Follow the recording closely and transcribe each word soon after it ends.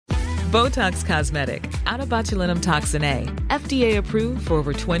Botox Cosmetic, out of botulinum toxin A, FDA approved for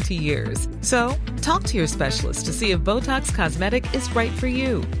over 20 years. So, talk to your specialist to see if Botox Cosmetic is right for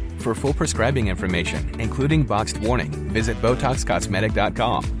you. For full prescribing information, including boxed warning, visit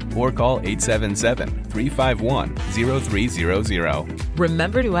BotoxCosmetic.com or call 877-351-0300.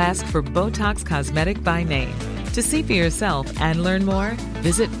 Remember to ask for Botox Cosmetic by name. To see for yourself and learn more,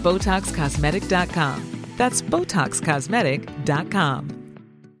 visit BotoxCosmetic.com. That's BotoxCosmetic.com.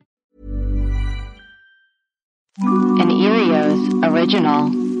 An Erios original.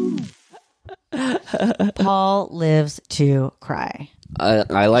 Paul lives to cry.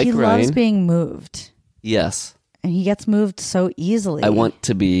 I like he crying. loves being moved. Yes. And he gets moved so easily. I want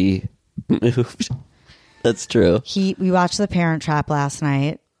to be moved. That's true. We watched The Parent Trap last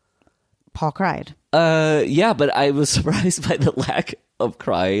night. Paul cried. Yeah, but I was surprised by the lack of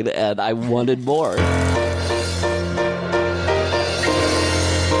crying, and I wanted more.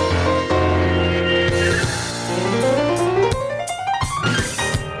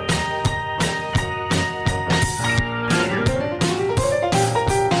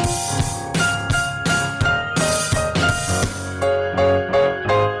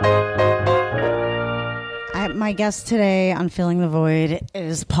 My guest today on Filling the Void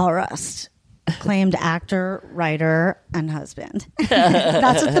is Paul Rust, acclaimed actor, writer, and husband.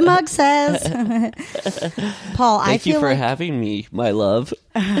 That's what the mug says. Paul, Thank you for having me, my love.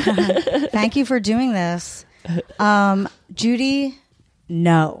 Thank you for doing this. Judy,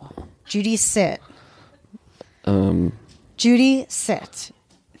 no. Judy, sit. Judy, sit.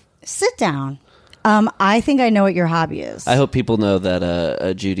 Sit down. I think I know what your hobby is. I hope people know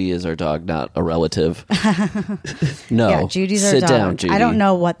that Judy is our dog, not a relative. No. Yeah, Judy's our Sit dog. down, Judy. I don't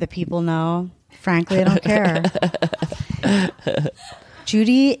know what the people know. Frankly, I don't care.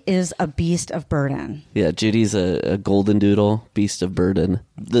 Judy is a beast of burden. Yeah, Judy's a golden doodle, beast of burden.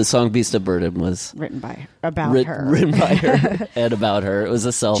 The song "Beast of Burden" was written by her, and about her. It was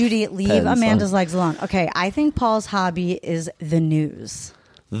a self. Judy, leave Amanda's legs alone. Okay, I think Paul's hobby is the news.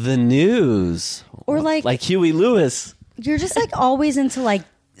 The news, or like Huey Lewis. You're just like always into like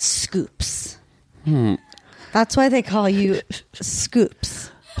scoops. That's why they call you Scoops.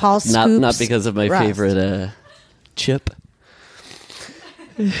 Paul Scoops. Not because of my favorite chip.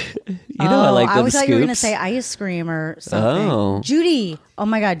 You know, I like them. I thought Scoops. you were going to say ice cream or something. Oh, Judy! Oh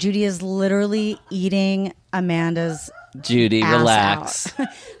my God, Judy is literally eating Amanda's. Judy, ass relax. Out.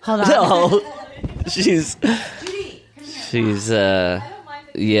 Hold on. No, she's.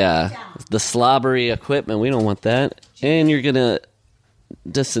 Yeah, the slobbery equipment. We don't want that. And you're gonna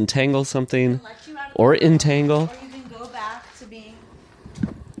disentangle something, or entangle. Or you can go back to being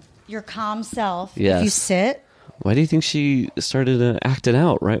your calm self. Yes. If you sit. Why do you think she started acting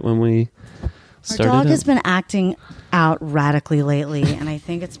out right when we started? Our dog has been acting out radically lately, and I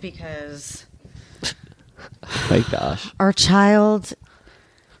think it's because. My gosh. Our child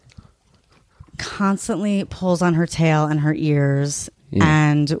constantly pulls on her tail and her ears. Yeah.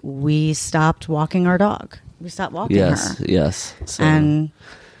 And we stopped walking our dog. We stopped walking her. Yes. So, and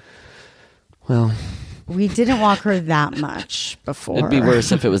well, we didn't walk her that much before. It'd be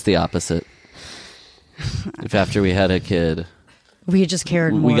worse if it was the opposite. If after we had a kid, we just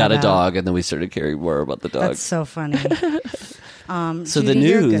cared more. We got a dog, and then we started caring more about the dog. That's so funny. So Judy, the news,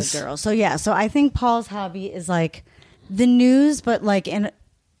 you're a good girl. So yeah. So I think Paul's hobby is like the news, but like in.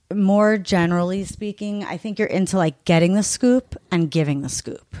 More generally speaking, I think you're into like getting the scoop and giving the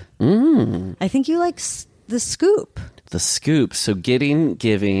scoop. I think you like the scoop. The scoop. So giving.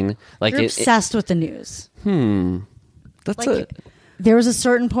 Like you're obsessed with the news. That's like, there was a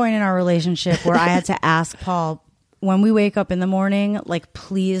certain point in our relationship where I had to ask Paul, when we wake up in the morning, like,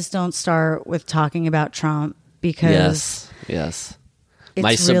 please don't start with talking about Trump because yes,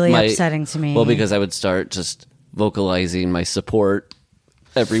 it's really upsetting to me. Well, because I would start just vocalizing my support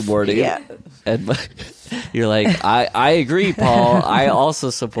every morning. Yeah. And you're like, I agree, Paul. I also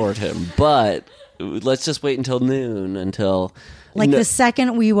support him. But let's just wait until noon until... Like the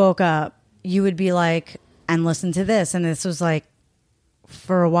second we woke up, you would be like, and listen to this. And this was like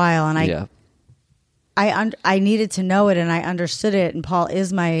for a while. And I needed to know it and I understood it. And Paul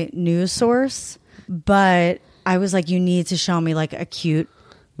is my news source. But I was like, you need to show me like a cute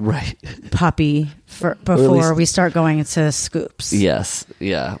puppy before we start going into scoops. Yes,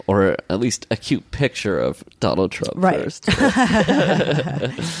 yeah, or at least a cute picture of Donald Trump first.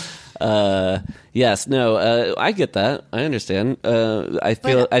 Yes, no, I get that. I understand. I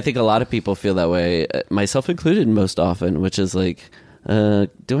think a lot of people feel that way, myself included, most often, which is like, do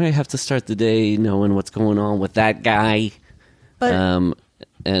I have to start the day knowing what's going on with that guy? But,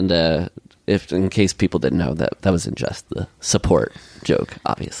 if in case people didn't know, that wasn't just the support joke,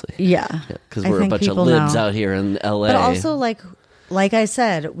 obviously. Yeah. Because we're a bunch of libs out here in LA. But also, like I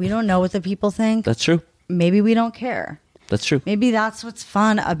said, we don't know what the people think. That's true. Maybe we don't care. That's true. Maybe that's what's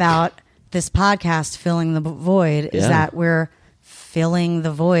fun about this podcast, Filling the Void, is that we're filling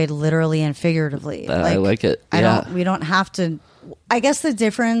the void literally and figuratively. I like it. We don't have to. I guess the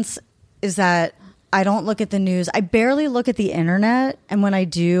difference is that I don't look at the news. I barely look at the internet. And when I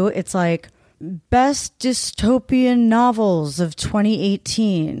do, it's like best dystopian novels of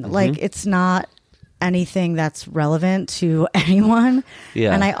 2018. Like, it's not anything that's relevant to anyone.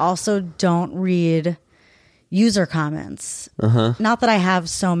 Yeah. And I also don't read user comments. Not that I have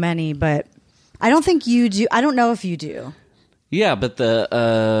so many, but I don't think you do. I don't know if you do. Yeah, but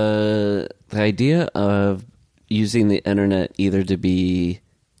the idea of using the internet either to be,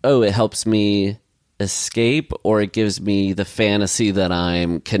 it helps me escape, or it gives me the fantasy that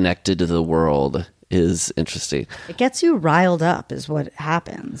I'm connected to the world is interesting. It gets you riled up is what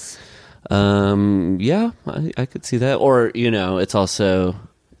happens. Yeah, I could see that. Or, it's also,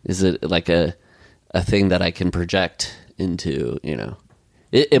 is it like a thing that I can project into,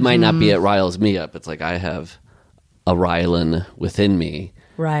 It might not be it riles me up. It's like I have a Rylan within me.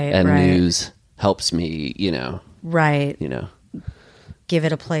 Right, and news helps me, Right. Give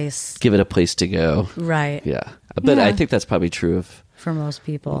it a place. Give it a place to go. Right. Yeah. But I think that's probably true for most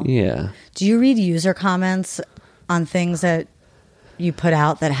people. Yeah. Do you read user comments on things that you put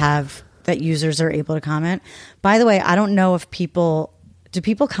out that users are able to comment? By the way, I don't know if do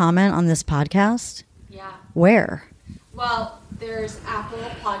people comment on this podcast? Yeah. Where? Well, there's Apple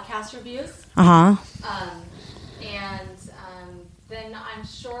podcast reviews. And then I'm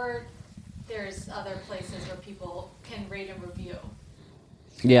sure there's other places where people can rate and review.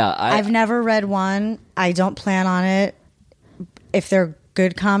 Yeah, I've never read one. I don't plan on it. If they're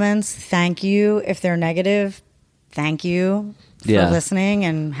good comments, thank you. If they're negative, thank you for listening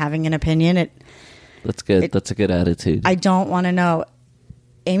and having an opinion. That's good. That's a good attitude. I don't want to know.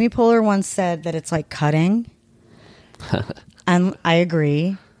 Amy Poehler once said that it's like cutting. And I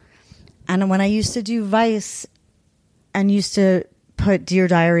agree. And when I used to do Vice and used to put Dear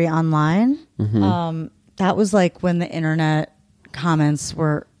Diary online, that was like when the internet comments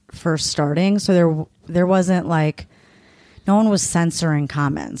were first starting. So there wasn't like, no one was censoring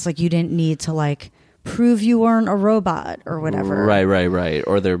comments. Like, you didn't need to like prove you weren't a robot or whatever. Right.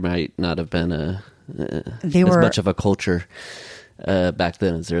 Or there might not have been as much of a culture back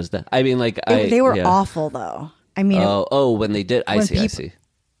then as there's that. I mean, like they were awful though. I mean, when they did, I see.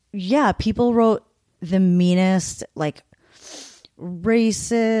 Yeah, people wrote the meanest, like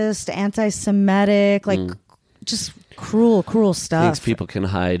racist, anti-Semitic, like just cruel stuff. Things people can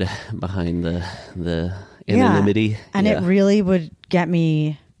hide behind the anonymity. Yeah. And it really would get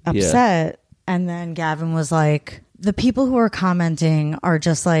me upset. And then Gavin was like, the people who are commenting are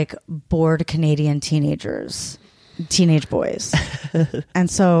just like bored Canadian teenage boys. And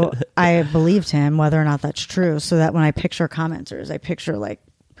so I believed him, whether or not that's true. So that when I picture commenters, I picture like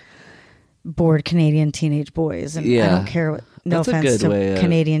bored Canadian teenage boys. And I don't care what, no offense to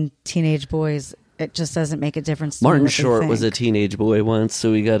Canadian teenage boys. It just doesn't make a difference to Martin me what Short they was a think. teenage boy once,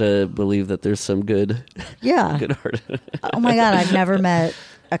 so we gotta believe that there's some good good art. Oh my God, I've never met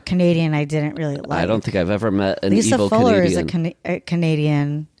a Canadian I didn't really like. I don't think I've ever met an Lisa evil Fuller Canadian. is a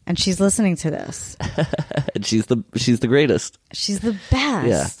Canadian, and she's listening to this. And she's the greatest. She's the best.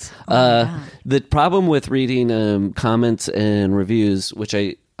 Yeah. Oh my God. The problem with reading comments and reviews, which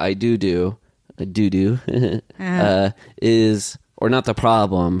I do, is, or not the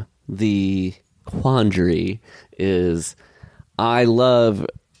problem, the quandary is, I love,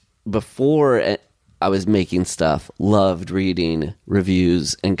 before I was making stuff, loved reading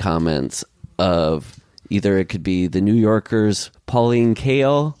reviews and comments of either it could be the New Yorker's Pauline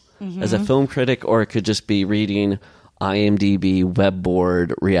Kael as a film critic, or it could just be reading IMDb web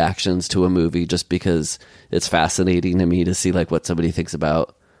board reactions to a movie, just because it's fascinating to me to see like what somebody thinks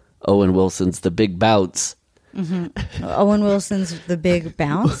about Owen Wilson's The Big Bounce. Owen Wilson's The Big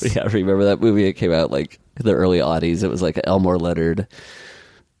Bounce. Yeah, remember that movie? It came out like in the early aughties. It was like Elmore Leonard.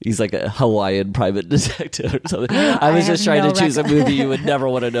 He's like a Hawaiian private detective or something. I was just trying to choose a movie you would never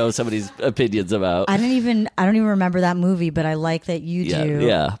want to know somebody's opinions about. I don't even remember that movie, but I like that you do.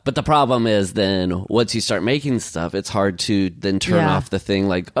 Yeah. But the problem is then once you start making stuff, it's hard to then turn off the thing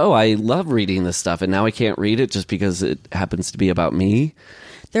like, oh, I love reading this stuff, and now I can't read it just because it happens to be about me.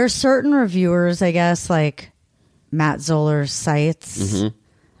 There are certain reviewers, I guess, like Matt Zoller's Sites,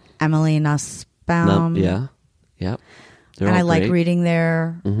 Emily Nussbaum. Yeah. And I like reading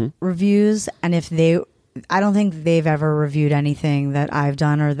their reviews. And if they I don't think they've ever reviewed anything that I've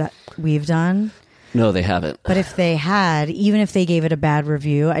done or that we've done. No, they haven't. But if they had, even if they gave it a bad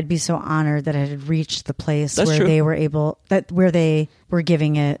review, I'd be so honored that it had reached the place That's where true. they were where they were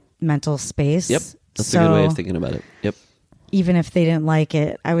giving it mental space. Yep. That's a good way of thinking about it. Yep. Even if they didn't like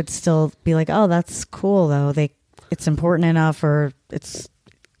it, I would still be like, "Oh, that's cool, though. It's important enough, or it's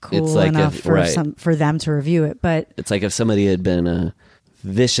cool like enough if- for them to review it." But It's like if somebody had been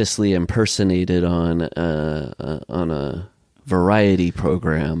viciously impersonated on a variety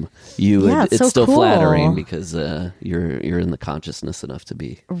variety you would. Yeah, it's so still cool. flattering because you're in the consciousness enough to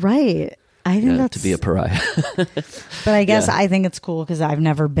be right, I think that's to be a pariah. But I guess I think it's cool because I've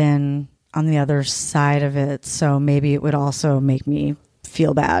never been on the other side of it, so maybe it would also make me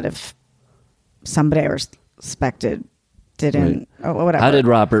feel bad if somebody I respected didn't or whatever. How did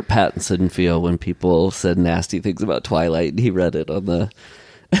Robert Pattinson feel when people said nasty things about Twilight and he read it on the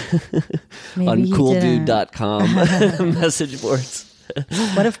Maybe on he cooldude.com message boards?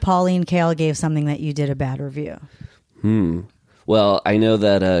 What if Pauline Kael gave something that you did a bad review? Well, I know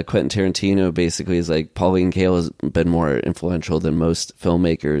that Quentin Tarantino basically is like, Pauline Kael has been more influential than most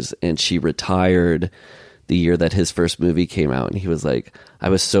filmmakers, and she retired the year that his first movie came out, and he was like, I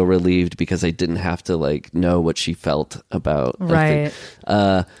was so relieved because I didn't have to like know what she felt about Right.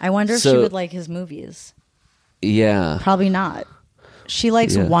 I wonder if she would like his movies. Yeah. Probably not. She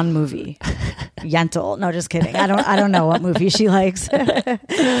likes one movie. Yentl. No, just kidding. I don't know what movie she likes.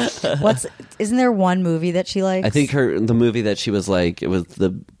 Isn't there one movie that she likes? I think the movie that she was like, it was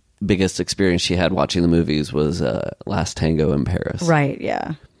the biggest experience she had watching the movies was Last Tango in Paris. Right,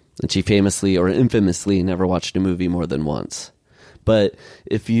 yeah. And she famously or infamously never watched a movie more than once. But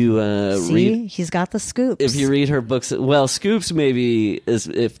if you read, he's got the scoops. If you read her books, well, scoops maybe is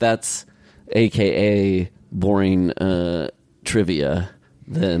if that's AKA boring trivia,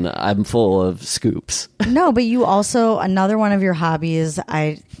 then I'm full of scoops. No, but you also, another one of your hobbies,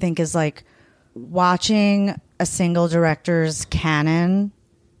 I think, is like watching a single director's canon,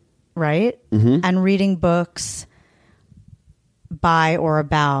 right? Mm-hmm. And reading books by or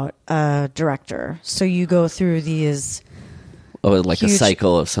about a director. So you go through these like a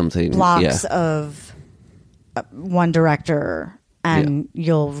cycle of something. Blocks of one director, and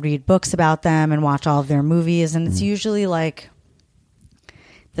you'll read books about them and watch all of their movies, and it's usually like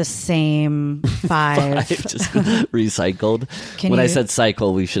the same five. Just recycled. I said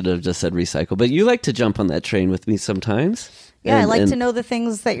cycle, we should have just said recycle. But you like to jump on that train with me sometimes. Yeah, I like to know the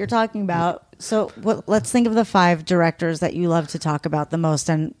things that you're talking about. So let's think of the 5 directors that you love to talk about the most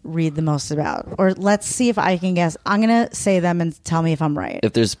and read the most about. Or let's see if I can guess. I'm going to say them and tell me if I'm right.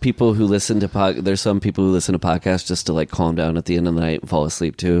 If there's people who listen to there's some people who listen to podcasts just to like calm down at the end of the night and fall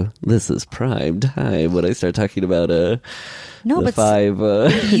asleep too. This is prime time when I start talking about no, but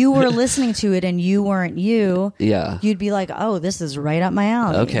 5 you were listening to it and you weren't you. Yeah. You'd be like, "Oh, this is right up my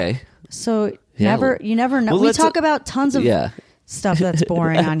alley." Okay. So you never know. Well, we talk about tons of stuff that's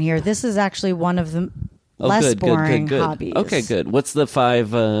boring on here. This is actually one of the less boring hobbies. Okay, good. What's the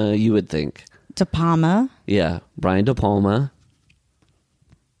 5 you would think? De Palma. Yeah, Brian De Palma.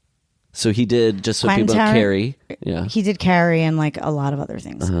 So he did, just so Quentin people know, Carrie. Yeah. He did Carrie and like a lot of other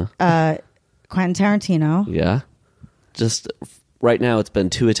things. Quentin Tarantino. Yeah. Just right now it's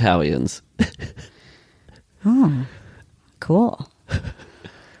been 2 Italians. Oh, cool.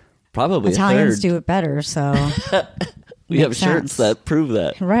 Probably Italians a third. do it better, so we have shirts that prove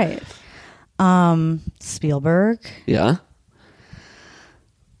that. Right. Spielberg. Yeah.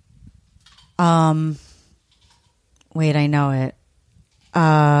 Wait, I know it.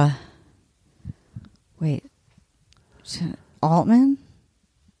 Wait. Altman?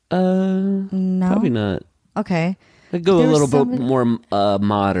 No. Probably not. Okay. I'd go a little bit more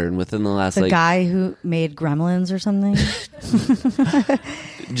modern within the last the guy who made Gremlins or something.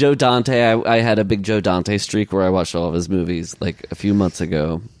 Joe Dante. I had a big Joe Dante streak where I watched all of his movies like a few months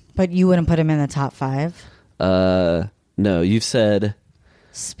ago. But you wouldn't put him in the top 5? No, you've said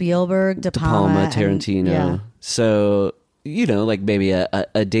Spielberg, De Palma, Tarantino. So, like maybe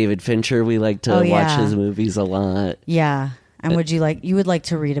a David Fincher. We like to watch his movies a lot. Yeah. And you would like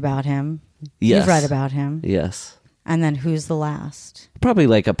to read about him? Yes. You've read about him? Yes. And then who's the last? Probably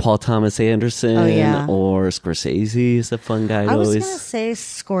like a Paul Thomas Anderson or Scorsese is a fun guy. I was going to say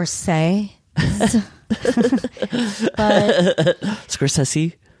Scorsese. But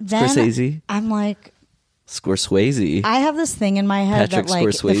Scorsese. I'm like... Scorsese. I have this thing in my head Patrick that like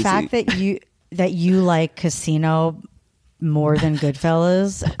Scorsese. the fact that you like Casino more than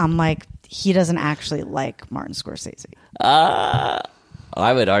Goodfellas, I'm like, he doesn't actually like Martin Scorsese.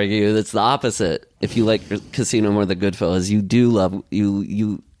 I would argue that's the opposite. If you like Casino more than Goodfellas, you do love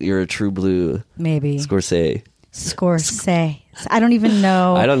you you're a true blue Maybe. Scorsese. I don't even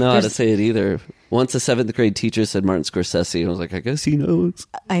know. I don't know how to say it either. Once a 7th grade teacher said Martin Scorsese, and I was like, I guess he knows.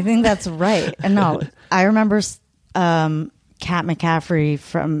 I think that's right. And no, I remember Kat McCaffrey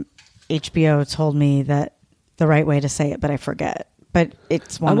from HBO told me that the right way to say it, but I forget. But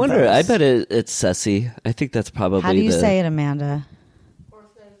it's one. I wonder. Of those. I bet it's Ceci. I think that's probably. How do you say it, Amanda?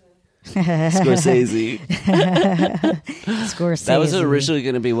 Scorsese. Scorsese. That was originally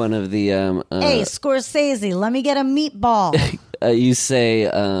going to be one of the. Hey, Scorsese, let me get a meatball. You say.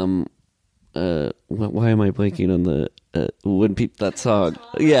 Why am I blanking on the when people that song?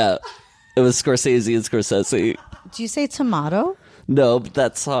 Yeah, it was Scorsese and Scorsese. Do you say tomato? No, but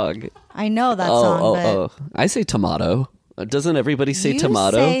that song. I know that song. But I say tomato. Doesn't everybody say you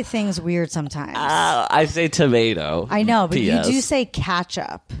tomato? You say things weird sometimes. I say tomato. I know, but PS. you do say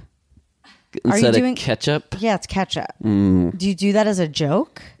ketchup. Instead of ketchup? Yeah, it's ketchup. Do you do that as a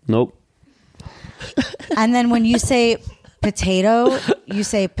joke? Nope. And then when you say potato, you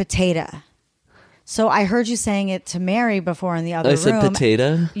say potato. So I heard you saying it to Mary before in the other room. I said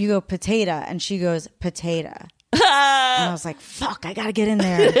potato? You go potato, and she goes potato. And I was like, fuck, I got to get in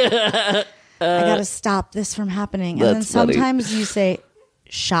there. I got to stop this from happening. And then sometimes funny. You say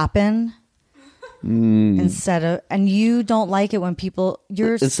shopping instead of, and you don't like it when people,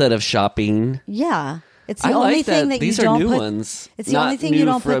 instead of shopping. Yeah. It's the only thing that These you don't are new put. Ones. It's the only thing you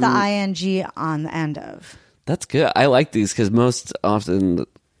don't put the ing on the end of. That's good. I like these because most often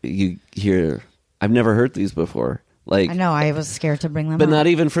you hear, I've never heard these before. Like, I know, I was scared to bring them but up. not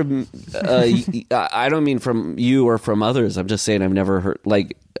even from I don't mean from you or from others. I'm just saying I've never heard,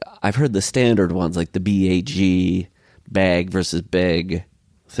 like, I've heard the standard ones, like the BAG, bag versus beg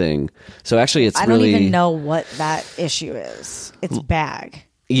thing. So actually it's I don't even know what that issue is. It's bag.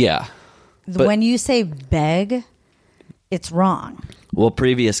 Yeah. But when you say beg, it's wrong. Well,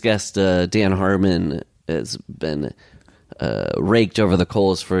 previous guest Dan Harmon has been raked over the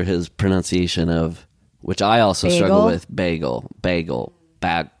coals for his pronunciation of, which I also struggle with, bagel.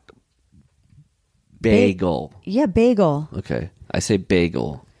 Yeah, bagel. Okay. I say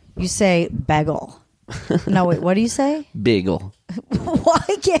bagel. You say bagel. No, wait, what do you say? Bagel. Why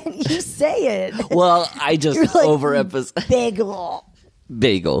can't you say it? Well, I just like, overemphasize.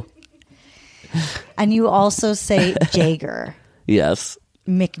 Bagel. And you also say Jagger. Yes.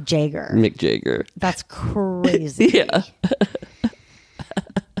 Mick Jagger. That's crazy. Yeah.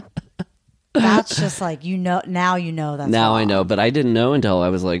 That's just like, now you know that's now wrong. I know, but I didn't know until I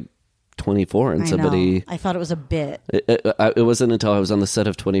was like 24 and somebody... I thought it was a bit. It wasn't until I was on the set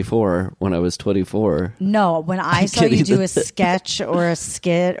of 24 when I was 24. No, when I saw you do a sketch or a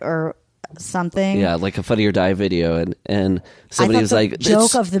skit or something. Yeah, like a Funny or Die video, and somebody was like... the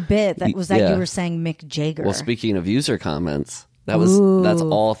joke of the bit that was that you were saying Mick Jagger. Well, speaking of user comments... That's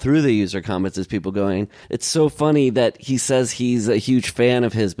all through the user comments is people going, it's so funny that he says he's a huge fan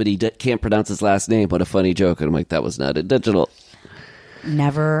of his, but he can't pronounce his last name. What a funny joke. And I'm like, that was not intentional.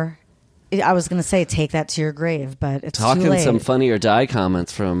 Never. I was going to say, take that to your grave, but it's Talking too late. Some Funny or Die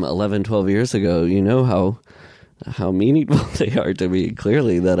comments from 11, 12 years ago. You know how meaningful they are to me.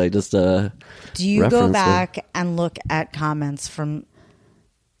 Clearly that I just Do you go back and look at comments from...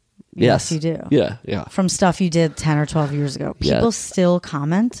 Yes, you do. Yeah. From stuff you did 10 or 12 years ago. People still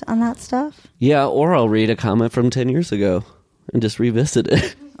comment on that stuff? Yeah, or I'll read a comment from 10 years ago and just revisit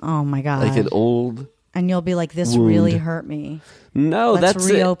it. Oh, my God. Like an old And you'll be like, this wound. really hurt me. No, Let's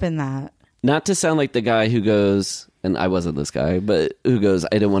reopen that. Not to sound like the guy who goes, and I wasn't this guy, but who goes, I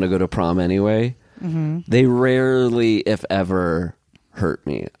didn't want to go to prom anyway. Mm-hmm. They rarely, if ever, hurt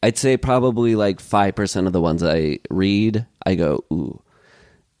me. I'd say probably like 5% of the ones I read, I go, ooh.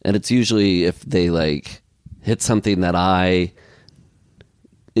 And it's usually if they like hit something that I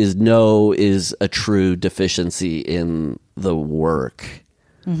know is a true deficiency in the work.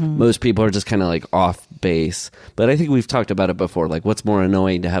 Mm-hmm. Most people are just kind of like off base. But I think we've talked about it before. Like, what's more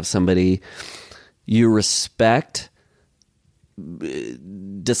annoying, to have somebody you respect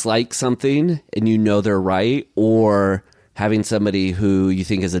dislike something and you know they're right, or having somebody who you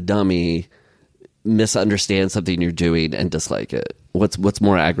think is a dummy misunderstand something you're doing and dislike it? What's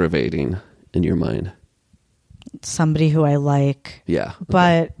more aggravating in your mind? Somebody who I like. Yeah. Okay.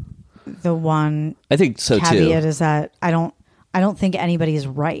 But the one I think so caveat too. is that I don't think anybody is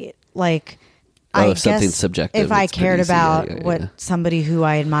right. Like, if something's subjective, if I cared about easy. what somebody who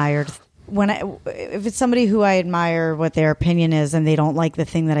I admired, if it's somebody who I admire what their opinion is and they don't like the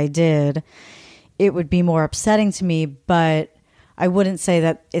thing that I did, it would be more upsetting to me. But I wouldn't say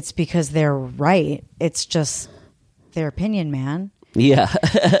that it's because they're right. It's just their opinion, man. Yeah.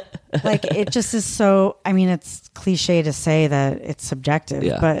 Like, it just is so, I mean, it's cliche to say that it's subjective,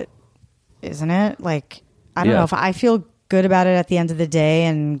 but isn't it? Like, I don't know, if I feel good about it at the end of the day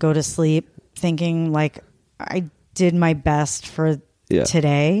and go to sleep thinking like I did my best for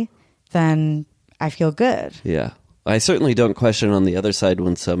today, then I feel good. Yeah. I certainly don't question on the other side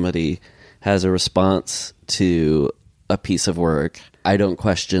when somebody has a response to a piece of work. I don't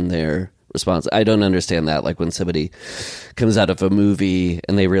question their response. I don't understand that. Like when somebody comes out of a movie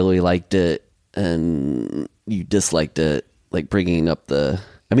and they really liked it and you disliked it, like bringing up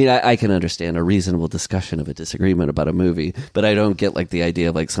I mean, I can understand a reasonable discussion of a disagreement about a movie, but I don't get like the idea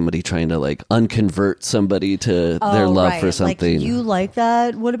of like somebody trying to like unconvert somebody to their love for something. Like, you like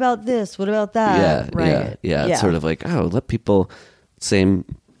that? What about this? What about that? Yeah. It's sort of like, let people, same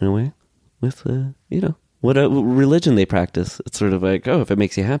in a way with, what religion they practice. It's sort of like, if it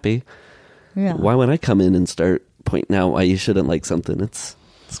makes you happy, why would I come in and start pointing out why you shouldn't like something? It's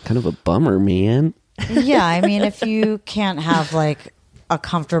kind of a bummer, man. Yeah, I mean, if you can't have like a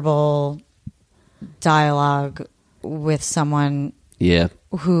comfortable dialogue with someone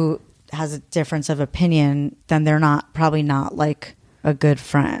who has a difference of opinion, then they're probably not like a good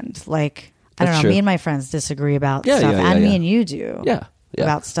friend. Like, I don't know, me and my friends disagree about stuff, and me and you do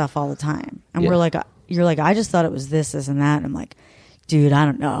about stuff all the time. And we're like, you're like, I just thought it was this and that. And I'm like, dude, I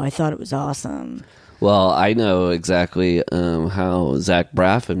don't know. I thought it was awesome. Well, I know exactly how Zach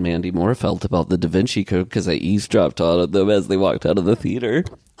Braff and Mandy Moore felt about the Da Vinci Code because I eavesdropped on them as they walked out of the theater.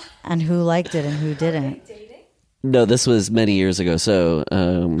 And who liked it and who didn't? No, this was many years ago. So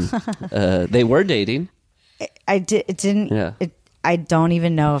they were dating. I don't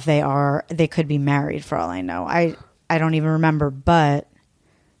even know if they are. They could be married for all I know. I don't even remember. But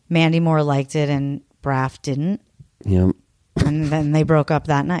Mandy Moore liked it and Braff didn't. Yep. And then they broke up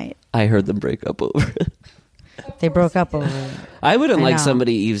that night. I heard them break up over it. They broke up over it. I wouldn't like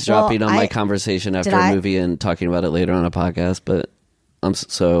somebody eavesdropping on my conversation after a movie and talking about it later on a podcast, but I'm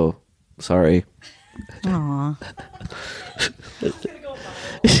so sorry. Aw.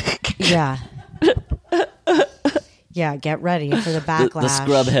 Yeah. Yeah, get ready for the backlash. The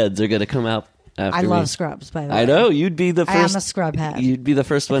scrub heads are going to come out after I me. love Scrubs, by the way. I know. You'd be the first. I am a scrub head. You'd be the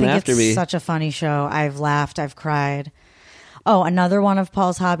first one after me. It's such a funny show. I've laughed. I've cried. Oh, another one of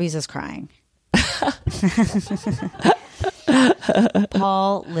Paul's hobbies is crying.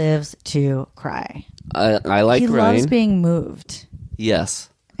 Paul lives to cry. I like crying. He loves being moved.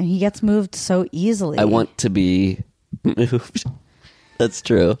 Yes. And he gets moved so easily. I want to be moved. That's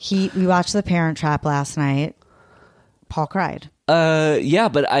true. We watched The Parent Trap last night. Paul cried. Yeah,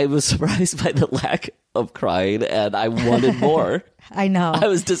 but I was surprised by the lack of crying, and I wanted more. I know. I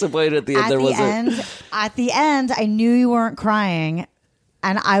was disappointed at the end. At the end, I knew you weren't crying,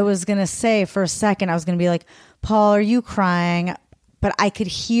 and I was going to say for a second, I was going to be like, Paul, are you crying? But I could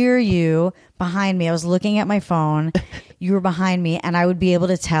hear you behind me. I was looking at my phone. You were behind me, and I would be able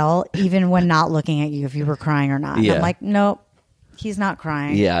to tell, even when not looking at you, if you were crying or not. Yeah. I'm like, nope, he's not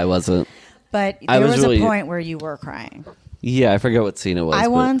crying. Yeah, I wasn't. But there was a point where you were crying. Yeah, I forget what scene it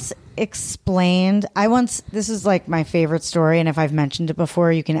was. This is like my favorite story, and if I've mentioned it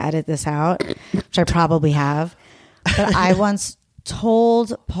before, you can edit this out, which I probably have. But I once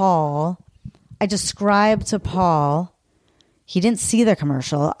told Paul, I described to Paul, he didn't see the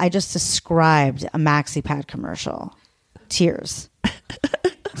commercial, I just described a MaxiPad commercial. Tears.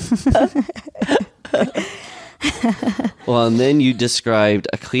 Well, and then you described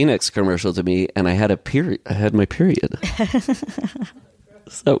a Kleenex commercial to me, and I had my period.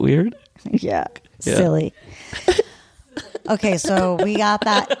 Is that weird? Yeah. Silly. Okay, so we got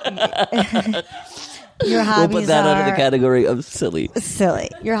that. Your hobbies we'll put that under the category of silly. Silly.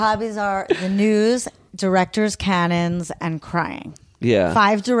 Your hobbies are the news, director's canons, and crying. Yeah.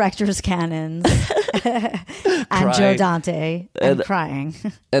 5 director's canons. And Joe Dante and crying.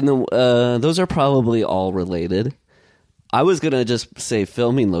 And those are probably all related. I was going to just say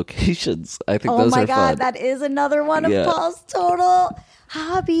filming locations. I think those are fun. Oh my God, that is another one of Paul's total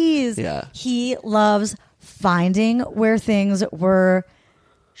hobbies. Yeah. He loves finding where things were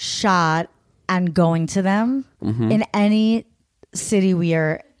shot and going to them in any city we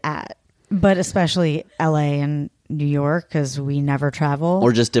are at, but especially LA and New York because we never travel.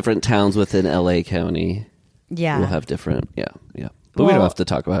 Or just different towns within LA County. Yeah. We'll have different, yeah. But we don't have to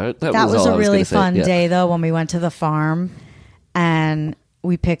talk about it. That was a really fun day, though, when we went to the farm and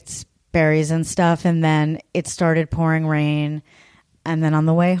we picked berries and stuff, and then it started pouring rain. And then on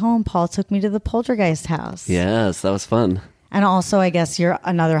the way home, Paul took me to the Poltergeist house. Yes, that was fun. And also, I guess your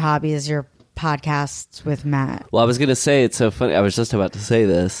another hobby is your podcasts with Matt. Well, I was going to say, it's so funny. I was just about to say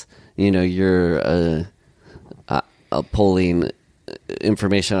this. You know, you're polling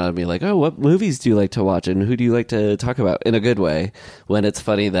information on me, like, oh, what movies do you like to watch and who do you like to talk about, in a good way, when it's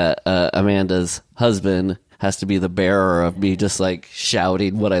funny that Amanda's husband has to be the bearer of me just like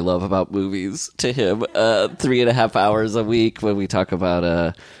shouting what I love about movies to him 3.5 hours a week when we talk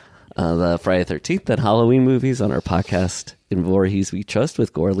about the Friday 13th and Halloween movies on our podcast. In Voorhees We Trust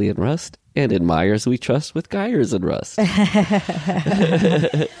with Gorley and Rust, and in Myers We Trust with Geyers and Rust.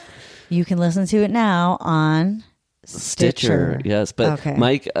 You can listen to it now on Stitcher. Yes, but okay.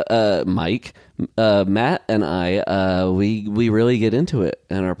 Matt and I, we really get into it,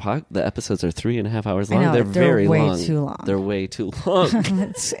 and the episodes are 3.5 hours long. I know, they're very way long. too long. They're way too long.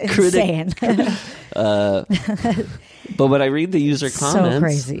 It's insane. But when I read the user comments, so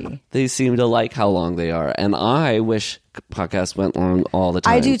crazy. They seem to like how long they are, and I wish podcasts went long all the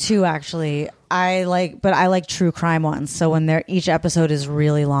time. I do too, actually. I like true crime ones. So when each episode is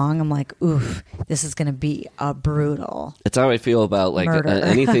really long, I'm like, oof, this is going to be a brutal. It's how I feel about like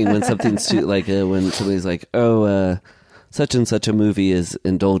anything when something's too, like when somebody's like, oh, such and such a movie is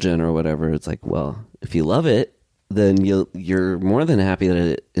indulgent or whatever. It's like, well, if you love it, then you're more than happy that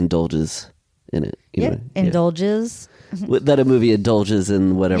it indulges in it. Indulges. That a movie indulges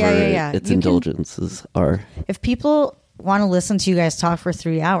in whatever its indulgences are. If people want to listen to you guys talk for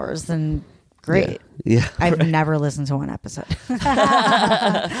 3 hours, then great. Yeah. I've never listened to one episode.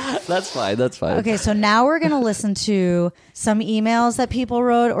 That's fine. Okay, so now we're going to listen to some emails that people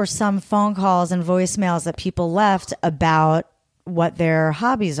wrote or some phone calls and voicemails that people left about what their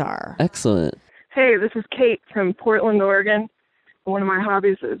hobbies are. Excellent. Hey, this is Kate from Portland, Oregon. One of my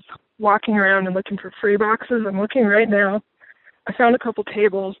hobbies is walking around and looking for free boxes. I'm looking right now. I found a couple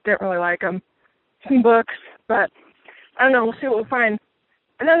tables, didn't really like them. Some books, but I don't know, we'll see what we'll find.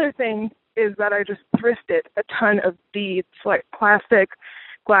 Another thing is that I just thrifted a ton of beads, like plastic,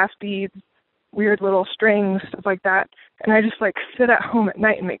 glass beads, weird little strings, stuff like that. And I just like sit at home at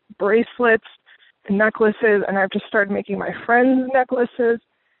night and make bracelets and necklaces, and I've just started making my friends necklaces.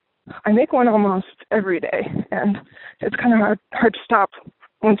 I make one almost every day, and it's kind of hard to stop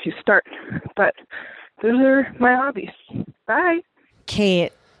once you start. But those are my hobbies. Bye.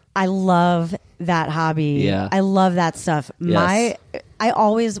 Kate, I love that hobby. Yeah. I love that stuff. Yes. I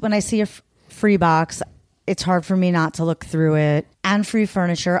always, when I see a free box, it's hard for me not to look through it. And free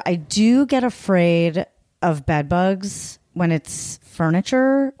furniture. I do get afraid of bed bugs when it's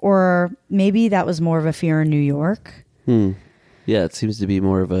furniture, or maybe that was more of a fear in New York. Yeah, it seems to be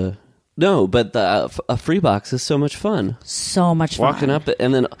more of a... No, but a free box is so much fun. So much fun. Walking up,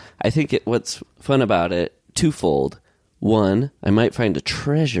 and then I think what's fun about it, twofold. One, I might find a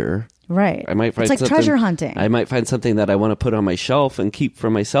treasure. Right. I might find it's like treasure hunting. I might find something that I want to put on my shelf and keep for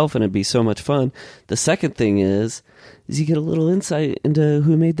myself, and it'd be so much fun. The second thing is you get a little insight into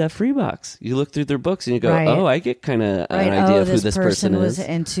who made that free box. You look through their books and you go, oh, I get kind of an idea of who this person was is.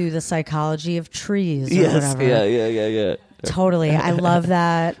 into the psychology of trees or yes, whatever. Yeah. Totally. I love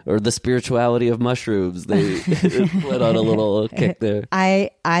that. Or the spirituality of mushrooms. They went on a little kick there.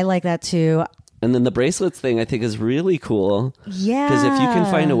 I like that too. And then the bracelets thing I think is really cool. Yeah. Because if you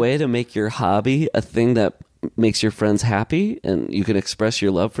can find a way to make your hobby a thing that makes your friends happy and you can express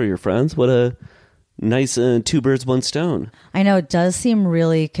your love for your friends, what a nice two birds, one stone. I know it does seem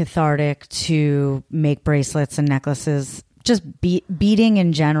really cathartic to make bracelets and necklaces. Just beading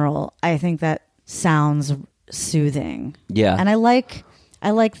in general. I think that sounds soothing. Yeah. And I like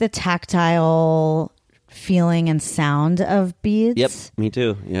the tactile feeling and sound of beads. Yep, me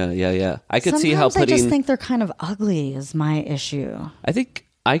too. Yeah. I could Sometimes see how putting... I just think they're kind of ugly is my issue. I think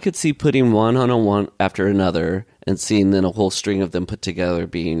I could see putting one on a one after another and seeing then a whole string of them put together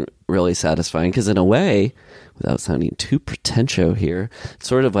being really satisfying. Because in a way, without sounding too pretentious here, it's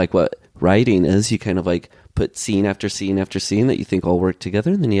sort of like what writing is. You kind of like put scene after scene after scene that you think all work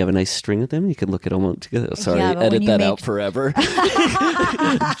together, and then you have a nice string of them and you can look at them all together. Sorry, edit that out forever.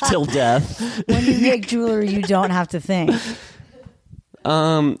 Till death. When you make jewelry, you don't have to think.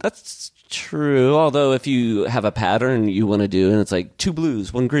 That's true. Although if you have a pattern you want to do and it's like 2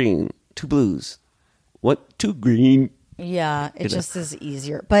 blues, 1 green, 2 blues, 2 green. Yeah, it just is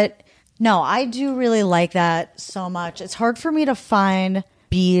easier. But no, I do really like that so much. It's hard for me to find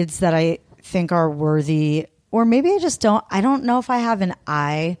beads that I think are worthy, or maybe I don't know if I have an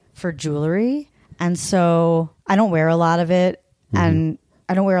eye for jewelry, and so I don't wear a lot of it, and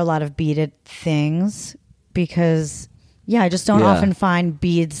I don't wear a lot of beaded things because I just don't often find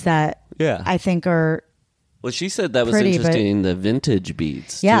beads that I think are... Well, she said that was pretty, interesting, the vintage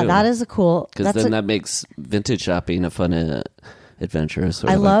beads. Yeah, too. that is a cool... Because then that makes vintage shopping a fun adventure.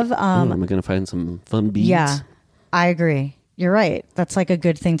 I love... I'm going to find some fun beads. Yeah, I agree. You're right. That's like a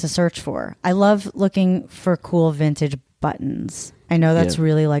good thing to search for. I love looking for cool vintage buttons. I know that's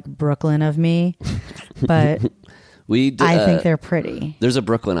really like Brooklyn of me, but I think they're pretty. There's a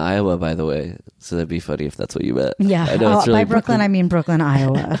Brooklyn, Iowa, by the way. So that'd be funny if that's what you meant. Yeah. I know it's really by Brooklyn, I mean Brooklyn,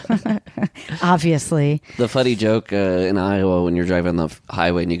 Iowa. Obviously. The funny joke in Iowa, when you're driving on the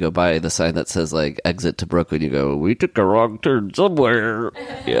highway and you go by the sign that says like exit to Brooklyn, you go, we took a wrong turn somewhere.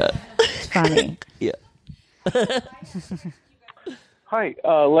 Yeah. It's funny. Yeah. Hi,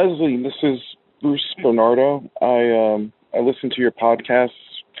 Leslie. This is Bruce Bernardo. I listened to your podcast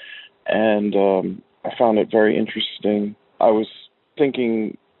and I found it very interesting. I was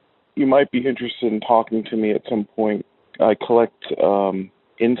thinking you might be interested in talking to me at some point. I collect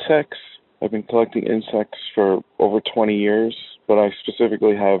insects. I've been collecting insects for over 20 years, but I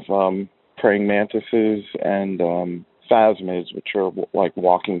specifically have praying mantises and phasmids, which are like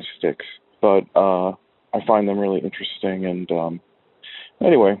walking sticks. But I find them really interesting. And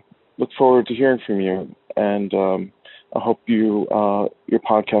anyway, look forward to hearing from you. And I hope your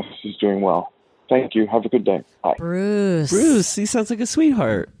podcast is doing well. Thank you. Have a good day. Bye. Bruce, he sounds like a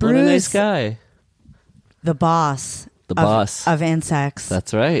sweetheart. Bruce, what a nice guy. The boss. The boss. Of insects.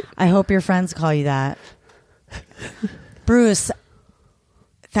 That's right. I hope your friends call you that. Bruce,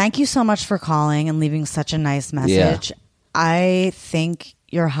 thank you so much for calling and leaving such a nice message. Yeah. I think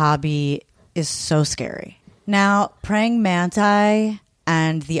your hobby is so scary. Now, praying manti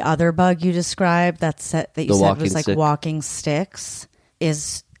and the other bug you described that you said was like walking sticks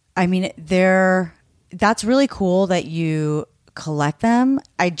is... I mean, that's really cool that you collect them.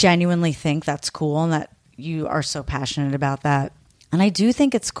 I genuinely think that's cool and that you are so passionate about that. And I do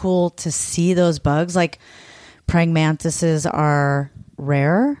think it's cool to see those bugs. Like praying mantises are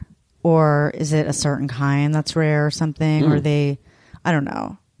rare, or is it a certain kind that's rare or something? Or I don't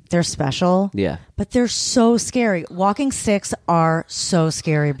know. They're special. Yeah. But they're so scary. Walking sticks are so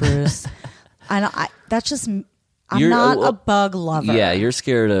scary, Bruce. And that's just... I'm not a bug lover. Yeah, you're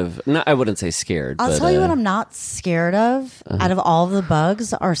scared of... No, I wouldn't say scared. I'll tell you what I'm not scared of. Out of all the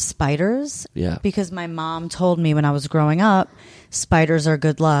bugs are spiders. Yeah. Because my mom told me when I was growing up, spiders are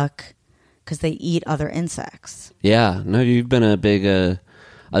good luck because they eat other insects. Yeah. No, you've been a big... I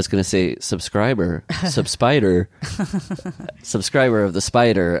was going to say subscriber of the spider,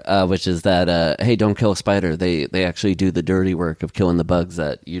 which is that, hey, don't kill a spider. They actually do the dirty work of killing the bugs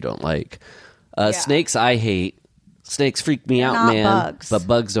that you don't like. Snakes I hate. Snakes freak me out, man. Bugs. But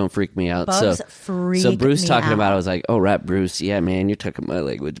bugs don't freak me out. Bugs freak So Bruce me talking out. about it, I was like, oh, right, Bruce. Yeah, man, you're talking my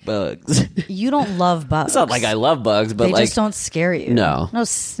language. Bugs. You don't love bugs. It's not like I love bugs, but they like... just don't scare you. No,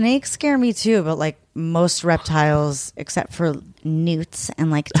 snakes scare me too, but like most reptiles, except for newts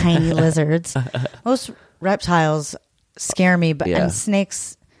and like tiny lizards, most reptiles scare me, and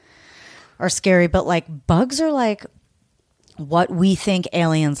snakes are scary, but like bugs are like what we think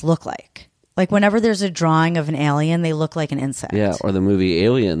aliens look like. Like whenever there's a drawing of an alien, they look like an insect. Yeah, or the movie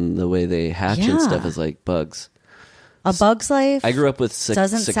Alien, the way they hatch and stuff is like bugs. A Bug's Life. I grew up with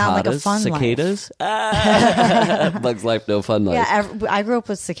doesn't sound like a fun cicadas. Bug's Life, no fun life. Yeah, I grew up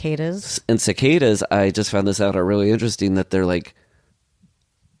with cicadas. And cicadas, I just found this out are really interesting that they're like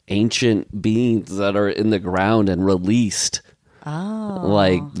ancient beings that are in the ground and released. Oh.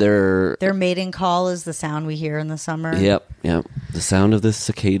 Like their mating call is the sound we hear in the summer. Yep. The sound of the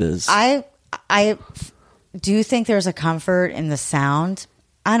cicadas. I do think there's a comfort in the sound.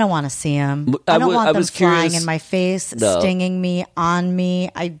 I don't want to see them. I don't want them flying in my face, stinging me, on me.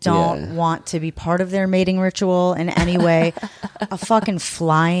 I don't want to be part of their mating ritual in any way. A fucking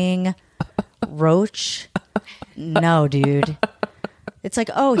flying roach? No, dude. It's like,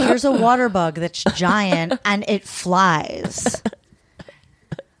 oh, here's a water bug that's giant and it flies.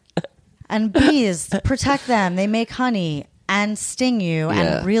 And bees, protect them. They make honey and sting you. And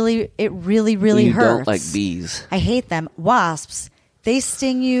it really you hurts. Don't like bees. I hate them. Wasps, they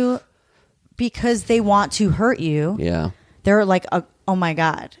sting you because they want to hurt you. Yeah. They're like, oh my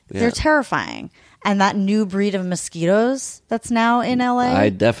God. Yeah. They're terrifying. And that new breed of mosquitoes that's now in LA. I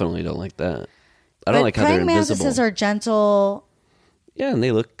definitely don't like that. I don't like how they're invisible. Praying mantises are gentle. Yeah, and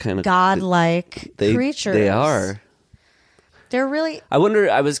they look kind of godlike creatures. They are. They're really. I wonder.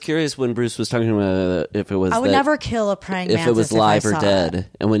 I was curious when Bruce was talking about if it was. I would never kill a praying mantis if it was live or dead. It.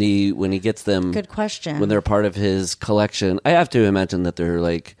 And when he gets them. Good question. When they're part of his collection, I have to imagine that they're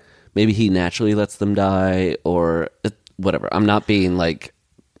like maybe he naturally lets them die or whatever. I'm not being like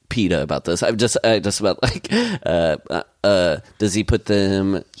PETA about this. I just about like. Does he put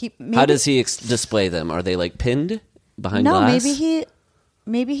them? How does he display them? Are they like pinned behind glass? No,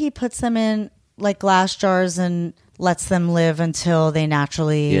 maybe he puts them in like glass jars and lets them live until they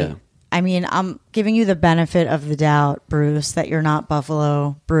naturally. Yeah. I mean, I'm giving you the benefit of the doubt, Bruce, that you're not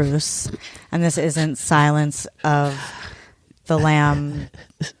Buffalo Bruce, and this isn't Silence of the Lamb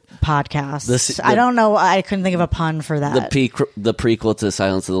podcast. I don't know. I couldn't think of a pun for that. The prequel to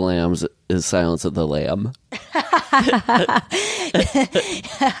Silence of the Lambs is Silence of the Lamb.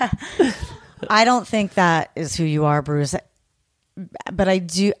 I don't think that is who you are, Bruce. But I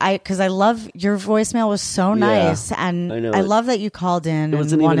do, because I love your voicemail was so nice, and I love that you called in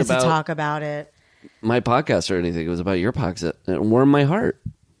and wanted to talk about it. My podcast or anything. It was about your podcast. It warmed my heart.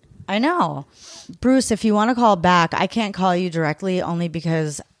 I know. Bruce, if you want to call back, I can't call you directly only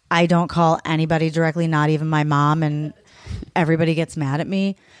because I don't call anybody directly, not even my mom, and everybody gets mad at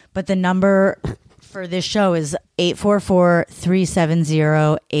me. But the number for this show is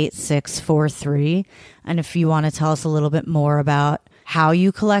 844-370-8643. And if you want to tell us a little bit more about how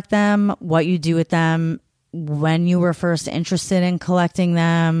you collect them, what you do with them, when you were first interested in collecting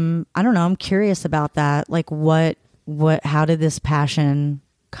them, I don't know. I'm curious about that. Like how did this passion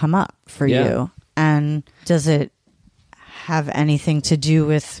come up for you? And does it have anything to do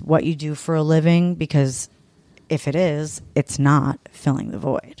with what you do for a living? Because if it is, it's not filling the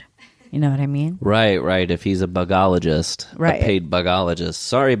void. You know what I mean? Right. If he's a bugologist, a paid bugologist.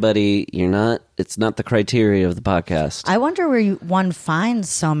 Sorry, buddy, you're not. It's not the criteria of the podcast. I wonder where one finds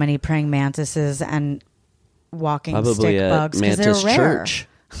so many praying mantises and walking stick bugs, because they're rare. Church.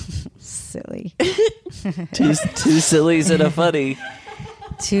 Silly. two sillies and a funny.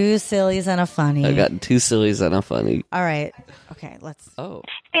 Two sillies and a funny. I got two sillies and a funny. All right. Okay, let's. Oh.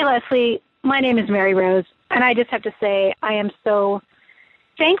 Hey, Leslie. My name is Mary Rose, and I just have to say I am so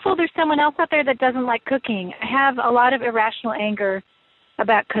thankful there's someone else out there that doesn't like cooking. I have a lot of irrational anger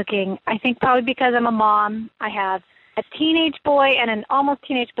about cooking. I think probably because I'm a mom. I have a teenage boy and an almost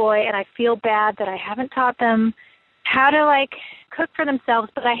teenage boy, and I feel bad that I haven't taught them how to, cook for themselves,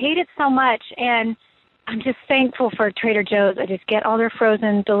 but I hate it so much, and I'm just thankful for Trader Joe's. I just get all their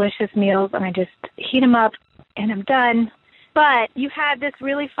frozen, delicious meals, and I just heat them up, and I'm done. But you had this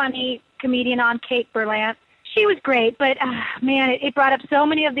really funny comedian on, Kate Berlant. She was great, but, man, it brought up so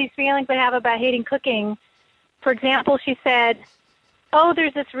many of these feelings I have about hating cooking. For example, she said,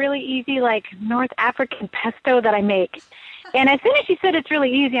 there's this really easy, North African pesto that I make. And as soon as she said it's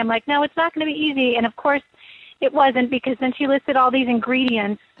really easy, I'm like, no, it's not going to be easy. And, of course, it wasn't, because then she listed all these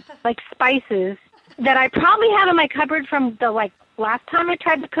ingredients, like spices, that I probably have in my cupboard from the, last time I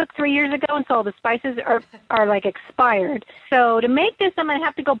tried to cook 3 years ago, and so all the spices are expired. So to make this, I'm going to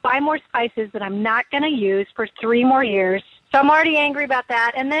have to go buy more spices that I'm not going to use for 3 more years. So I'm already angry about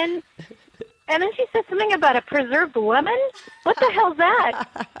that. And then she said something about a preserved lemon. What the hell's that?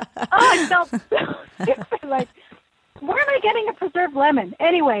 I felt so stupid. Where am I getting a preserved lemon?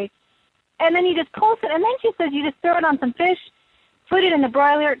 Anyway, and then you just pulse it. And then she says you just throw it on some fish, put it in the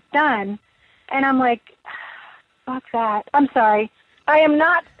broiler, done. And I'm like, fuck that. I'm sorry. I am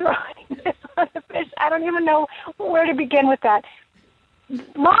not throwing this on the fish. I don't even know where to begin with that.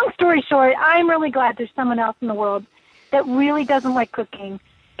 Long story short, I'm really glad there's someone else in the world that really doesn't like cooking,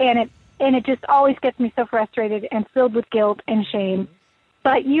 and it just always gets me so frustrated and filled with guilt and shame.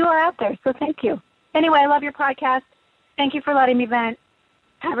 But you are out there, so thank you. Anyway, I love your podcast. Thank you for letting me vent.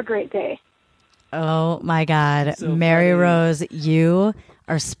 Have a great day. Oh, my God. So Mary funny. Rose, you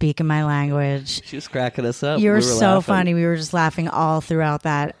are speaking my language. She was cracking us up. You're so laughing. Funny. We were just laughing all throughout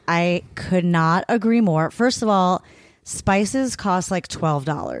that. I could not agree more. First of all, spices cost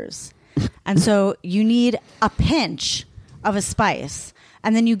 $12. And so you need a pinch of a spice.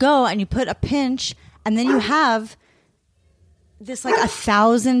 And then you go and you put a pinch, and then you have this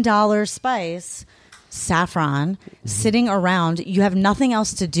 $1,000 spice, saffron, sitting around. You have nothing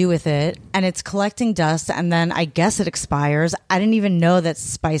else to do with it, and it's collecting dust, and then I guess it expires. I didn't even know that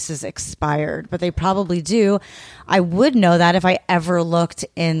spices expired, but they probably do. I would know that if I ever looked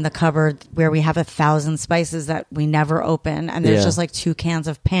in the cupboard where we have 1,000 spices that we never open, and there's just 2 cans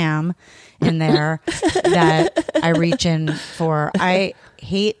of Pam in there that I reach in for. I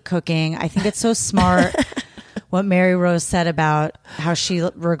hate cooking. I think it's so smart what Mary Rose said about how she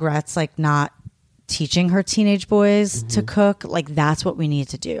regrets not teaching her teenage boys to cook. That's what we need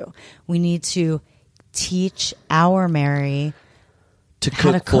to do. We need to teach our Mary to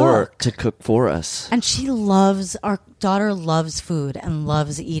how cook for us. And our daughter loves food and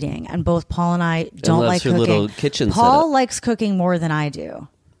loves eating. And both Paul and I don't like cooking. Little kitchen Paul setup. likes cooking more than I do.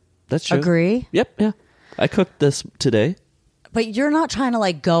 That's true. Agree? Yep. Yeah. I cooked this today. But you're not trying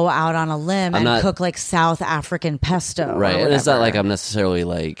to go out on a limb and cook South African pesto. Right. And it's not I'm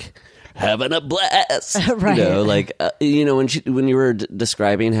necessarily having a blast. Right. When you were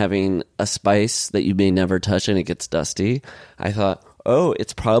describing having a spice that you may never touch and it gets dusty, I thought,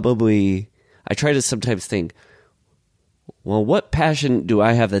 it's probably, I try to sometimes think, well, what passion do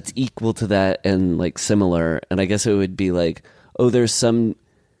I have that's equal to that and similar? And I guess it would be oh, there's some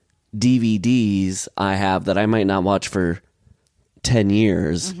DVDs I have that I might not watch for 10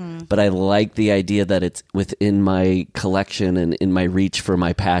 years, but I like the idea that it's within my collection and in my reach for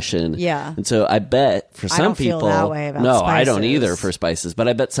my passion. Yeah. And so I bet for some people, feel that way about no, spices. I don't either for spices, but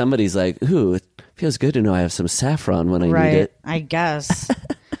I bet somebody's like, ooh, it feels good to know I have some saffron when I need it. I guess.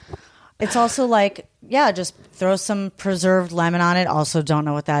 It's also like, yeah, just throw some preserved lemon on it. Also don't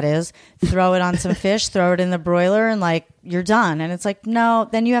know what that is. Throw it on some fish, throw it in the broiler, and like you're done. And it's like, no,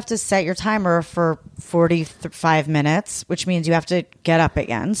 then you have to set your timer for 45 minutes, which means you have to get up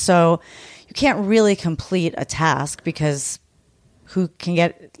again. So you can't really complete a task because who can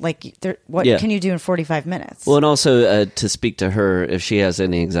get, like, what can you do in 45 minutes? Well, and also to speak to her, if she has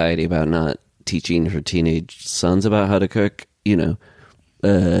any anxiety about not teaching her teenage sons about how to cook,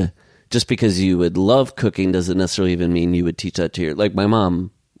 just because you would love cooking doesn't necessarily even mean you would teach that to your... Like, my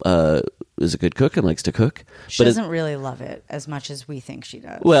mom is a good cook and likes to cook. She doesn't really love it as much as we think she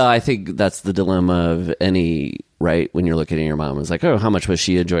does. Well, I think that's the dilemma of any... Right? When you're looking at your mom, it's like, oh, how much was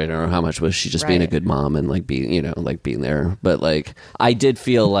she enjoying it, or how much was she just being a good mom and, like, being, like, being there. But, like, I did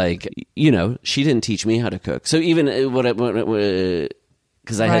feel like, she didn't teach me how to cook. So even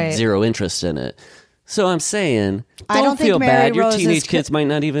because I had zero interest in it. So I'm saying, don't feel bad. Your teenage kids might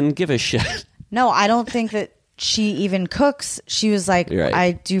not even give a shit. No, I don't think that she even cooks. She was like,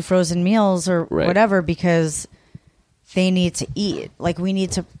 I do frozen meals or whatever because they need to eat. Like, we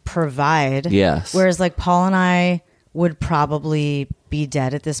need to provide. Yes. Whereas, like, Paul and I would probably be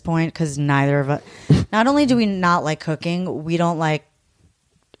dead at this point because neither of us... Not only do we not like cooking, we don't like...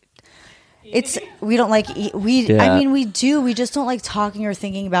 We don't like... I mean, we do. We just don't like talking or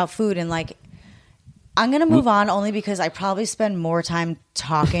thinking about food. And, like... I'm going to move on only because I probably spend more time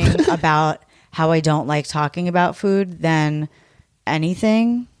talking about how I don't like talking about food than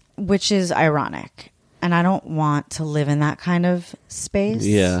anything, which is ironic. And I don't want to live in that kind of space.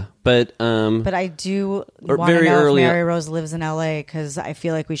 Yeah. But I do want to know if Mary Rose lives in LA because I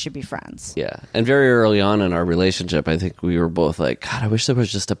feel like we should be friends. Yeah. And very early on in our relationship, I think we were both like, God, I wish there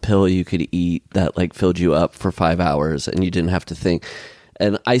was just a pill you could eat that like filled you up for 5 hours and you didn't have to think.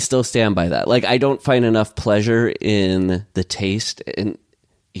 And I still stand by that. Like, I don't find enough pleasure in the taste in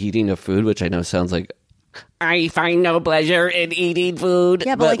eating of food, which I know sounds like I find no pleasure in eating food.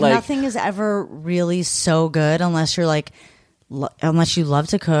 Yeah, but like nothing is ever really so good unless you're like, unless you love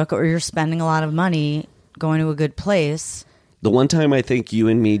to cook or you're spending a lot of money going to a good place. The one time I think you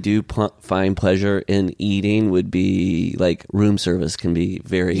and me do find pleasure in eating would be like room service can be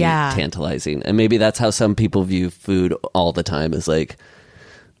very tantalizing. And maybe that's how some people view food all the time, is like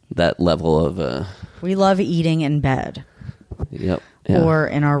that level of... We love eating in bed. Yep. Or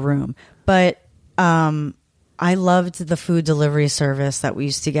in our room. But I loved the food delivery service that we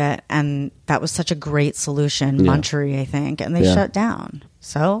used to get. And that was such a great solution. Munchery, I think. And they shut down.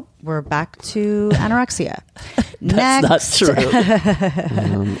 So we're back to anorexia. That's not true.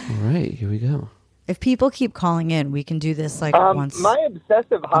 All right, here we go. If people keep calling in, we can do this like once. My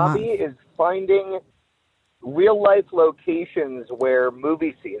obsessive hobby is finding real-life locations where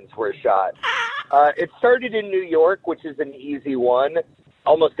movie scenes were shot. It started in New York, which is an easy one.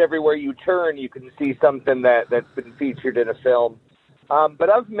 Almost everywhere you turn, you can see something that's been featured in a film. But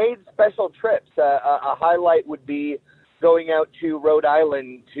I've made special trips. A highlight would be going out to Rhode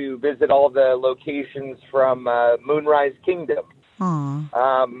Island to visit all the locations from Moonrise Kingdom.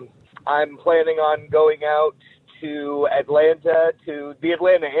 I'm planning on going out to Atlanta, to the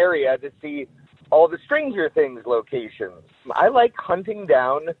Atlanta area, to see all the Stranger Things locations. I like hunting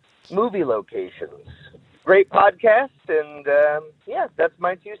down movie locations. Great podcast, and that's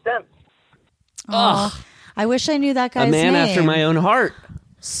my 2 cents. Oh, I wish I knew that guy's name. A man after my own heart.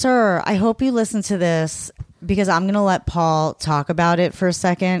 Sir, I hope you listen to this because I'm going to let Paul talk about it for a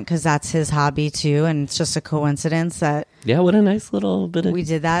second because that's his hobby too. And it's just a coincidence that... Yeah, what a nice little bit of... We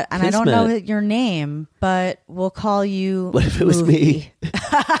did that. And kismet. I don't know your name, but we'll call you... What if it was me?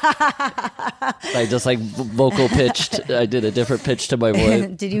 I just like vocal pitched. I did a different pitch to my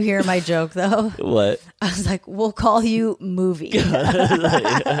voice. Did you hear my joke though? What? I was like, we'll call you Movie.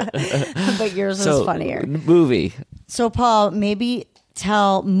 But yours was funnier. Movie. So Paul, maybe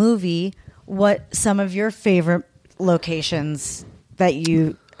tell Movie what some of your favorite locations that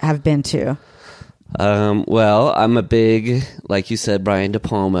you have been to. Well, I'm a big, like you said, Brian De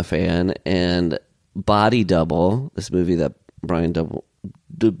Palma fan, and Body Double, this movie that Brian Double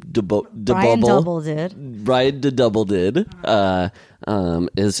did,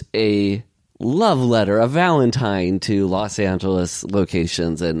 is a love letter, a Valentine to Los Angeles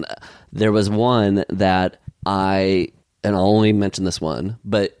locations. And there was one that I'll only mention this one,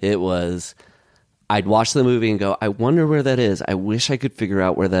 but it was, I'd watch the movie and go, I wonder where that is. I wish I could figure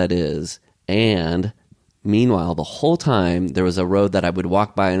out where that is. And meanwhile, the whole time, there was a road that I would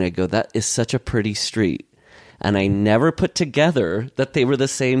walk by and I'd go, that is such a pretty street. And I never put together that they were the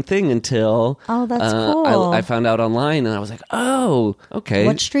same thing until that's cool. I found out online, and I was like, oh, okay.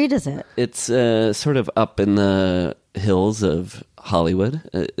 What street is it? It's sort of up in the hills of Hollywood.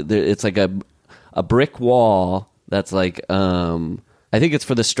 It's like a brick wall that's like, I think it's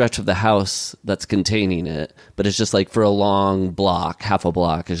for the stretch of the house that's containing it, but it's just like for a long block, half a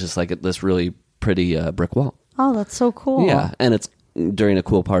block. It's just like this really pretty brick wall. Oh, that's so cool. Yeah, and it's during a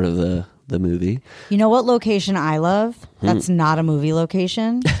cool part of the movie. You know what location I love? That's not a movie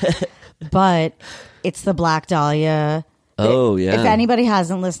location, but it's the Black Dahlia. Oh, yeah. If anybody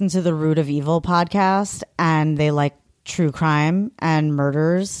hasn't listened to the Root of Evil podcast and they like true crime and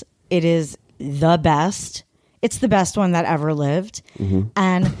murders, it is the best. It's the best one that ever lived. Mm-hmm.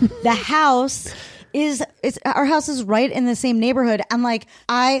 And the house our house is right in the same neighborhood. And like,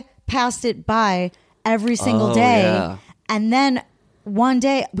 I passed it by every single day. Yeah. And then one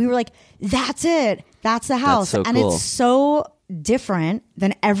day we were like, that's it. That's the house. That's so and cool. It's so different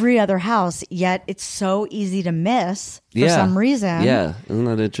than every other house, yet it's so easy to miss for some reason. Yeah. Isn't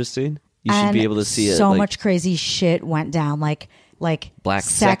that interesting? You should be able to see it. So much crazy shit went down. Like black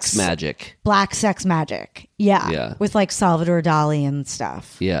sex magic. Black sex magic. Yeah. Yeah. With like Salvador Dali and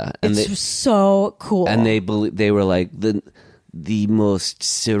stuff. Yeah. And it's so cool. And they were like, the most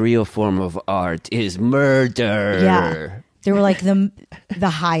surreal form of art is murder. Yeah. They were like the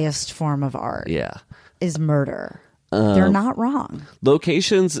highest form of art. Yeah. Is murder. They're not wrong.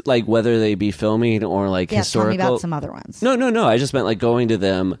 Locations, like whether they be filming or like historical. Tell me about some other ones. No. I just meant like going to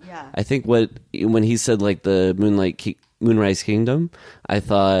them. Yeah. I think when he said like the Moonrise Kingdom, I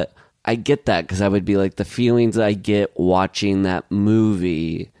thought I get that because I would be like the feelings I get watching that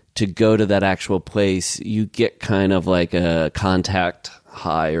movie to go to that actual place. You get kind of like a contact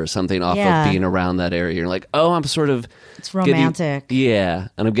high or something off of being around that area. You're like, oh, I'm sort of it's romantic. And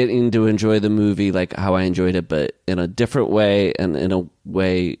I'm getting to enjoy the movie like how I enjoyed it, but in a different way and in a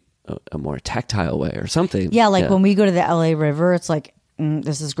way, a more tactile way or something. Yeah, like when we go to the LA River, it's like,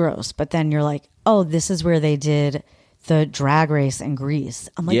 this is gross. But then you're like, oh, this is where they did the drag race in Greece.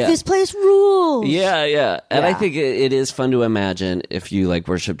 I'm like, this place rules. Yeah. And I think it is fun to imagine if you like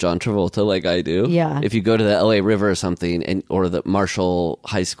worship John Travolta like I do. Yeah. If you go to the LA River or something or the Marshall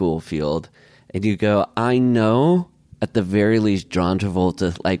High School field and you go, I know at the very least John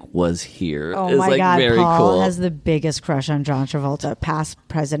Travolta like was here. Oh it's my like God, very Paul cool. has the biggest crush on John Travolta, past,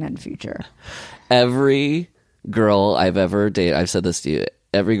 present, and future. Every girl I've ever dated, I've said this to you,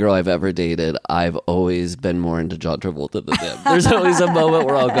 every girl I've ever dated, I've always been more into John Travolta than them. There's always a moment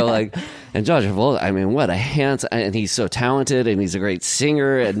where I'll go like, and John Travolta, I mean, what a handsome, and he's so talented, and he's a great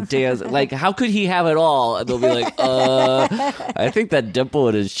singer and dance. Like, how could he have it all? And they'll be like, I think that dimple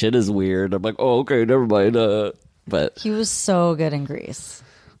in his chin is weird. I'm like, oh, okay, never mind. But he was so good in Grease.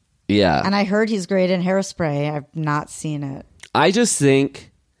 Yeah. And I heard he's great in Hairspray. I've not seen it. I just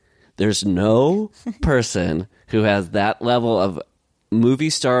think there's no person who has that level of movie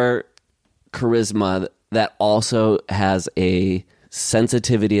star charisma that also has a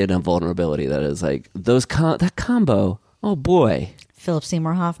sensitivity and a vulnerability that is like that combo. Oh boy. Philip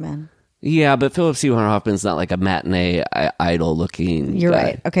Seymour Hoffman. Yeah, but Philip Seymour Hoffman's not like a matinee idol looking You're guy.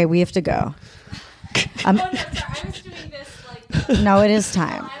 right. Okay, we have to go. Oh, no, sorry. I was doing this like... No, it is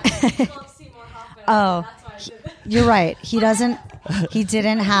time. Philip Seymour Hoffman. Oh, That's why I did that. you're right. He doesn't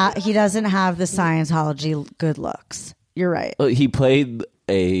have the Scientology good looks. You're right. Well, he played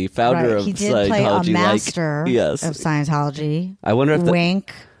a founder of He did Scientology. play a master yes. of Scientology. I wonder if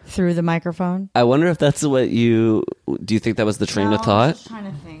wink through the microphone. I wonder if that's what do you think that was the train of I thought? was just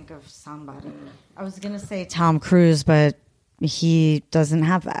trying to think of somebody. I was going to say Tom Cruise, but he doesn't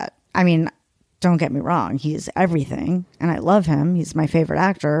have that. I mean, don't get me wrong. He's everything, and I love him. He's my favorite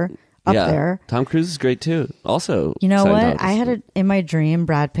actor up there. Tom Cruise is great, too. Also, you know what? I had in my dream,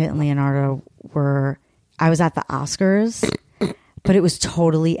 Brad Pitt and Leonardo I was at the Oscars, but it was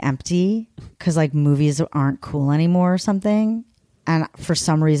totally empty because like movies aren't cool anymore or something. And for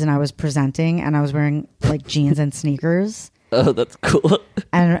some reason I was presenting and I was wearing like jeans and sneakers. Oh, that's cool.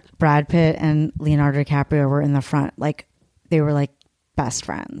 And Brad Pitt and Leonardo DiCaprio were in the front. Like they were like best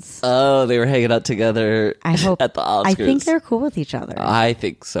friends. Oh, they were hanging out together at the Oscars. I think they're cool with each other. I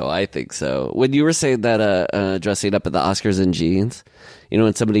think so. When you were saying that dressing up at the Oscars in jeans, you know,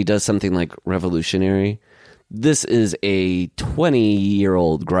 when somebody does something like revolutionary, this is a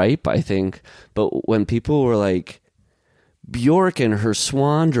 20-year-old gripe, I think. But when people were like, Bjork in her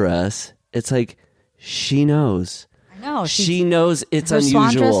swan dress, it's like, she knows. No, she knows it's her unusual.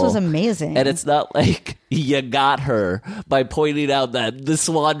 swan dress was amazing. And it's not like you got her by pointing out that the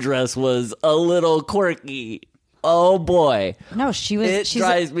swan dress was a little quirky. Oh boy. No, she was. It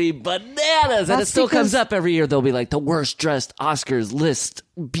drives me bananas. And it still comes up every year. They'll be like, the worst dressed Oscars list,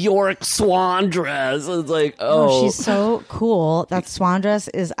 Bjork swan dress. It's like, no, she's so cool. That swan dress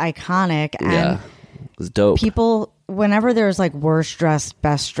is iconic. And yeah, it was dope. People, whenever there's like worst dressed,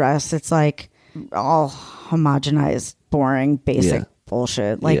 best dressed, it's like all homogenized, boring, basic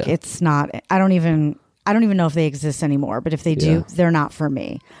bullshit. Like it's not. I don't even know if they exist anymore. But if they do, they're not for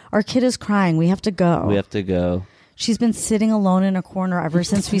me. Our kid is crying. We have to go. She's been sitting alone in a corner ever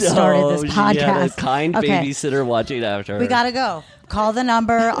since we started this podcast. She had a kind babysitter watching after her. We gotta go. Call the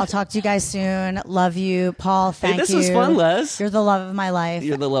number. I'll talk to you guys soon. Love you, Paul. Thank you. This was fun, Les. You're the love of my life.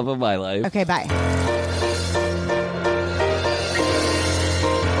 You're the love of my life. Okay, bye.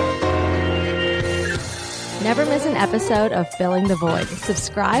 Never miss an episode of Filling the Void.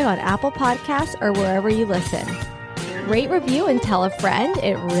 Subscribe on Apple Podcasts or wherever you listen. Rate, review, and tell a friend.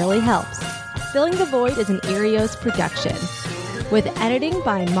 It really helps. Filling the Void is an Erios production, with editing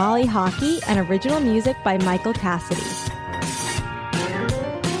by Molly Hockey and original music by Michael Cassidy.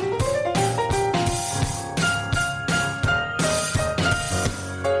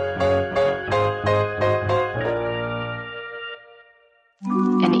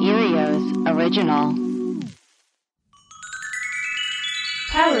 An Erios original.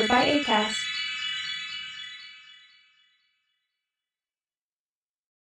 Powered by Acast.